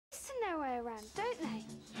around, don't they?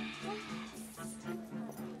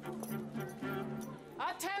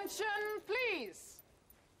 Attention, please!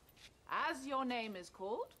 As your name is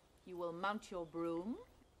called, you will mount your broom,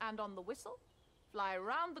 and on the whistle, fly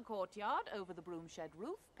round the courtyard, over the broom shed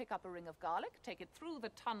roof, pick up a ring of garlic, take it through the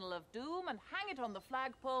tunnel of doom, and hang it on the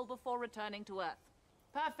flagpole before returning to Earth.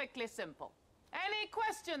 Perfectly simple. Any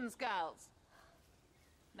questions, girls?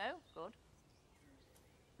 No? Good.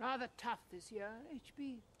 Rather tough this year,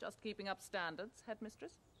 HB. Just keeping up standards,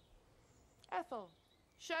 headmistress. Ethel,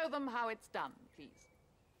 show them how it's done, please.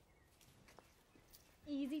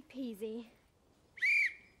 Easy peasy.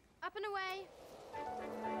 Up and away.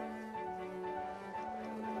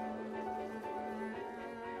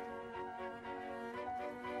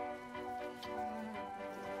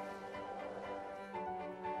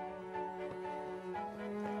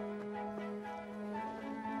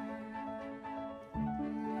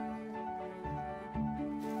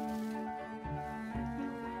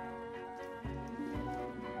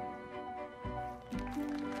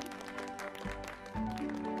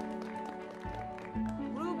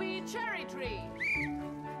 Cherry tree.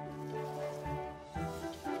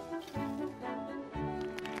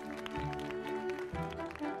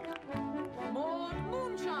 Maud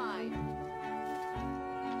moonshine.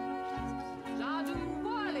 Jadu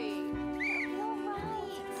Wally. You're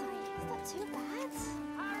right. It's not too bad.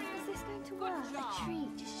 Is this going to work? Good job. A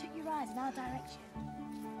treat. Just shut your eyes and I'll direct you.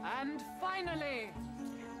 And finally,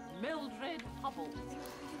 Mildred Hubble.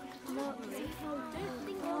 Don't think you're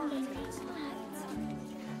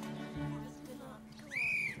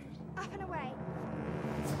up and away.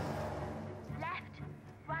 Left,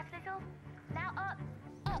 right little, now up.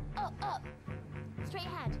 Up. Straight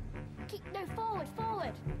ahead.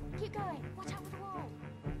 Forward. Keep going. Watch out for the wall.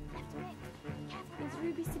 Left a bit. Careful. Is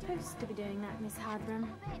Ruby supposed to be doing that, Miss Hardram?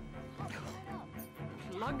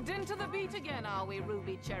 Plugged into the beat again, are we,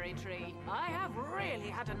 Ruby Cherry Tree? I have really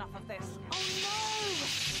had enough of this. Oh no!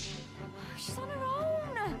 She's on her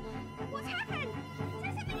own! What's happened?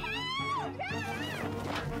 Say something, help!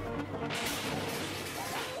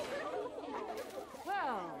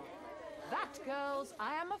 Well, that, girls,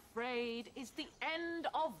 I am afraid, is the end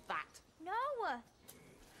of that. No!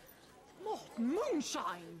 More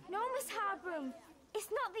moonshine! No, Miss Hardbroom. It's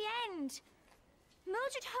not the end.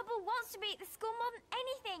 Mildred Hubble wants to be at the school more than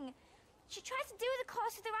anything. She tries to do the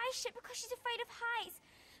course with her ice ship because she's afraid of heights.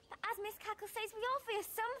 But as Miss Cackle says, we all fear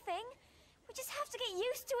something. We just have to get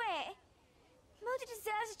used to it. Mildred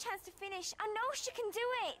deserves a chance to finish. I know she can do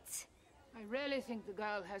it. I really think the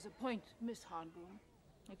girl has a point, Miss Hardbroom.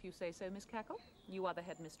 If you say so, Miss Cackle. You are the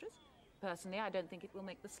headmistress. Personally, I don't think it will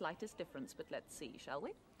make the slightest difference, but let's see, shall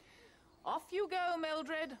we? Off you go,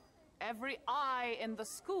 Mildred. Every eye in the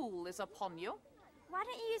school is upon you. Why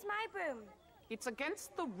don't you use my broom? It's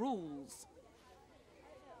against the rules.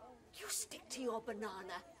 You stick to your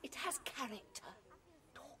banana. It has character.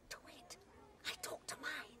 Talk to it. I talk to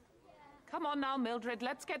mine. Come on now, Mildred,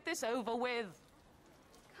 let's get this over with.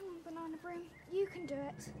 Come on, Banana Broom. You can do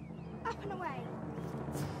it. Up and away.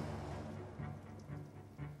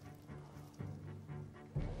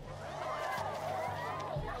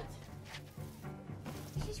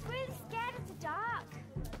 She's really scared of the dark.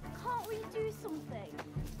 Can't we do something?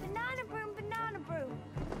 Banana Broom, Banana Broom.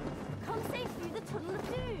 Come safe through the tunnel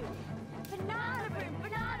of doom. Banana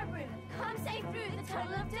Broom, come safe through the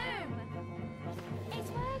tunnel of doom.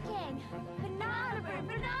 It's working. Banana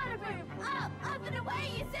Broom, up and away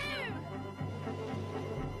you zoom.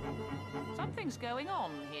 Something's going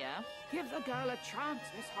on here. Give the girl a chance,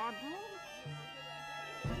 Miss Hardbroom.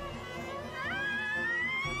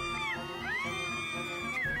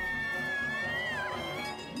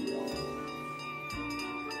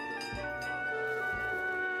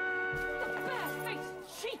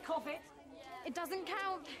 Of it. It doesn't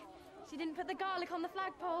count. She didn't put the garlic on the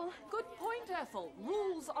flagpole. Good point, Ethel.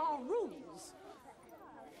 Rules are rules.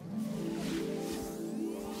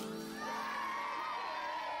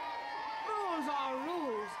 Rules are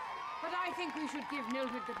rules, but I think we should give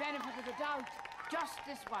Mildred the benefit of the doubt just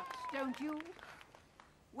this once, don't you?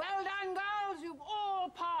 Well done, girls. You've all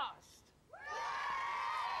passed.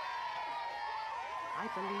 I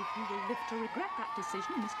believe you will live to regret that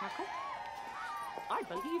decision, Miss Cackle. I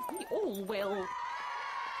believe we all will.